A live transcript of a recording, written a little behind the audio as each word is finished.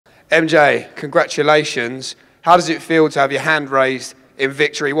MJ, congratulations. How does it feel to have your hand raised in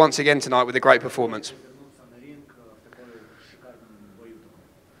victory once again tonight with a great performance?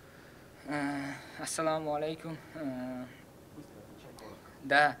 Ассаламу алейкум.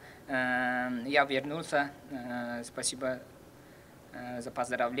 Да, я вернулся. Спасибо за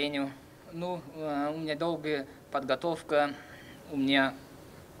поздравление. Ну, у меня долгая подготовка, у меня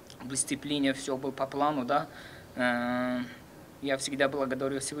в дисциплине все было по плану, да. Я всегда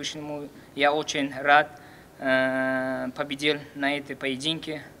благодарю Всевышнему. Я очень рад победил на этой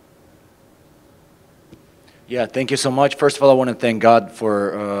поединке. Yeah, thank you so much. First of all, I want to thank God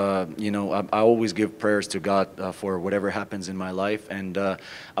for, I always give prayers to God for whatever happens in my life. And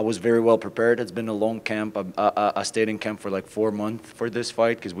I was very well prepared. It's been a long camp. I stayed in camp for like 4 months for this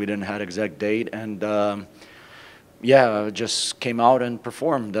fight because we didn't have an exact date. And yeah, I just came out and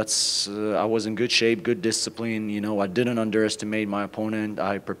performed. I was in good shape, good discipline. I didn't underestimate my opponent.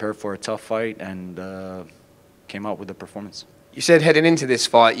 I prepared for a tough fight and came out with a performance. You said heading into this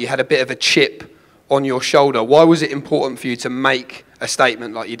fight, you had a bit of a chip on your shoulder. Why was it important for you to make a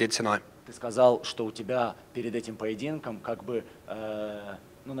statement like you did tonight? Ты сказал, что у тебя перед этим поединком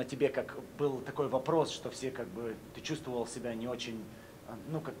на тебе как был такой вопрос, что все ты чувствовал себя не очень,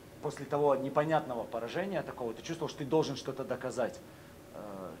 как после того непонятного поражения такого, ты чувствовал, что ты должен что-то доказать.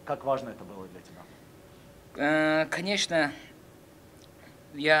 Как важно это было для тебя? Конечно,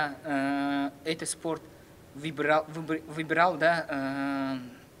 я этот спорт выбирал, да.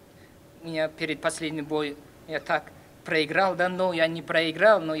 У меня перед последним боем я так проиграл, да, но я не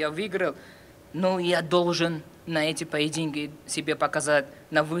проиграл, но я выиграл. Но я должен на эти поединки себе показать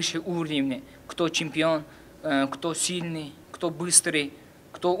на высшем уровне, кто чемпион, кто сильный, кто быстрый,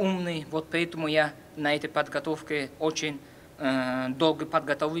 кто умный. Вот поэтому я на этой подготовке очень долго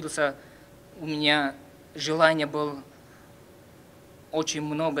подготовился. У меня желание было очень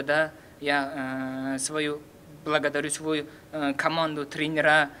много, да. Я благодарю свою команду,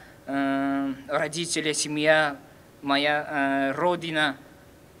 тренера, родители, семья, моя родина.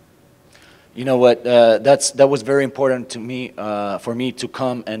 You know what? That was very important to me, for me to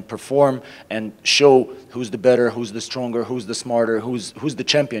come and perform and show who's the better, who's the stronger, who's the smarter, who's the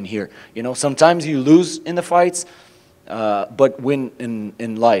champion here. Sometimes you lose in the fights, but win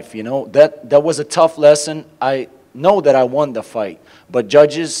in life. That was a tough lesson. I know that I won the fight, but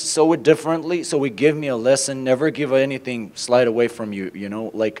judges saw it differently, so it gave me a lesson. Never give anything slide away from you.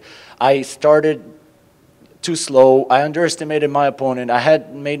 Like I started too slow. I underestimated my opponent. I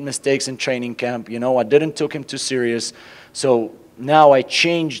had made mistakes in training camp. I didn't took him too serious. So now I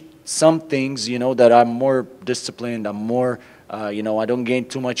changed some things. That I'm more disciplined. I'm more. I don't gain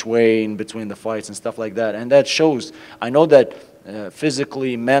too much weight in between the fights and stuff like that, and that shows. I know that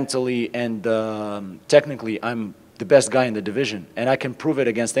physically, mentally, and technically, I'm the best guy in the division, and I can prove it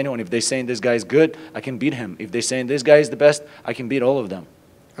against anyone. If they're saying this guy is good, I can beat him. If they're saying this guy is the best, I can beat all of them.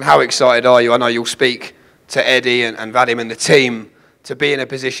 And how excited are you? I know you'll speak to Eddie and Vadim and the team to be in a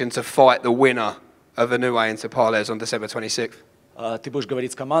position to fight the winner of Inoue and Tapales on December 26th. Ты будешь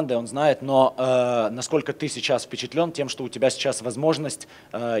говорить с командой, он знает, но насколько ты сейчас впечатлен тем, что у тебя сейчас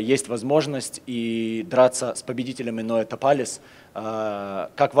есть возможность и драться с победителем Inoue Tapales,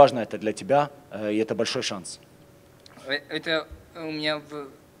 как важно это для тебя, и это большой шанс. Это у меня в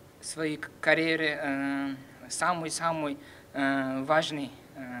своей карьере самый важный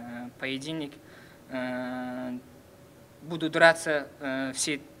поединок. Буду драться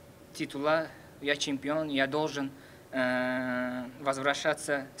все титула, я чемпион, я должен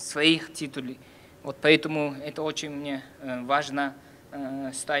возвращаться в своих титулах. Вот поэтому это очень мне важно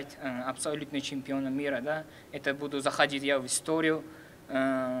стать абсолютным чемпионом мира. Да? Это буду заходить я в историю.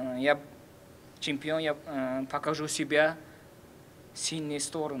 Я чемпион, я покажу себя сильные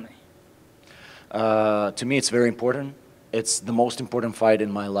стороны. To me, it's very important. It's the most important fight in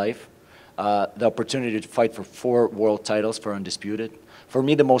my life. The opportunity to fight for 4 world titles for undisputed. For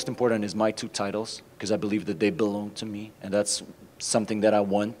me, the most important is my 2 titles because I believe that they belong to me, and that's something that I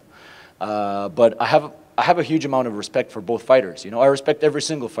won. But I have a huge amount of respect for both fighters. I respect every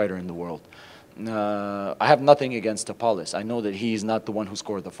single fighter in the world. I have nothing against Tapales. I know that he's not the one who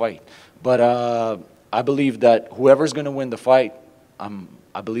scored the fight, but I believe that whoever's going to win the fight,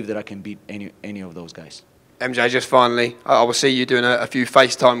 I believe that I can beat any of those guys. MJ, just finally, I will see you doing a few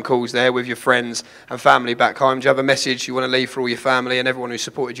FaceTime calls there with your friends and family back home. Do you have a message you want to leave for all your family and everyone who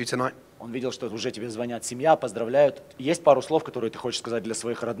supported you tonight? Он видел, что уже тебе звонят семья, поздравляют. Есть пару слов, которые ты хочешь сказать для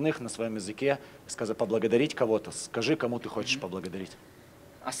своих родных на своем языке, поблагодарить кого-то. Скажи, кому ты хочешь поблагодарить.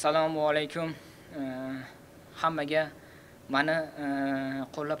 Ассаламу алейкум. Hammaga mani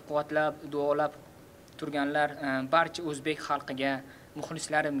qo'llab-quvvatlab, duolab turganlar barcha o'zbek xalqiga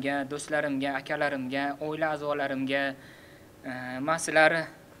muxlislarimga, do'stlarimga, akalarimga, oila a'zolarimga men sizlarni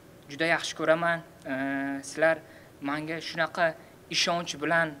juda yaxshi ko'raman. Sizlar menga shunaqa ishonch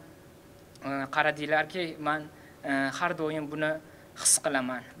bilan qaradinglarki, men har doim buni his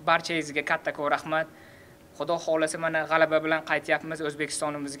qilaman. Barchangizga kattakon rahmat. Xudo xolasa mana g'alaba bilan qaytyapmiz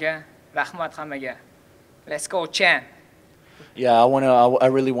O'zbekistonimizga. Rahmat hammaga. Let's go, champ. Yeah, I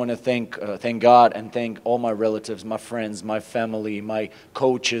really want to thank God and thank all my relatives, my friends, my family, my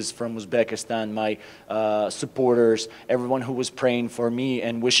coaches from Uzbekistan, my supporters, everyone who was praying for me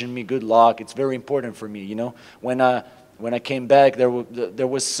and wishing me good luck. It's very important for me, you know. When I came back, there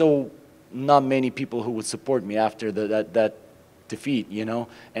was so not many people who would support me after that defeat, you know.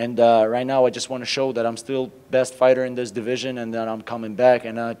 And right now, I just want to show that I'm still best fighter in this division, and that I'm coming back.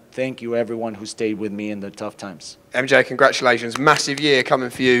 And I thank you, everyone who stayed with me in the tough times. MJ, congratulations! Massive year coming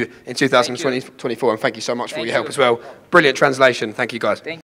for you in 2024, and thank you so much for all your help as well. Brilliant translation. Thank you, guys.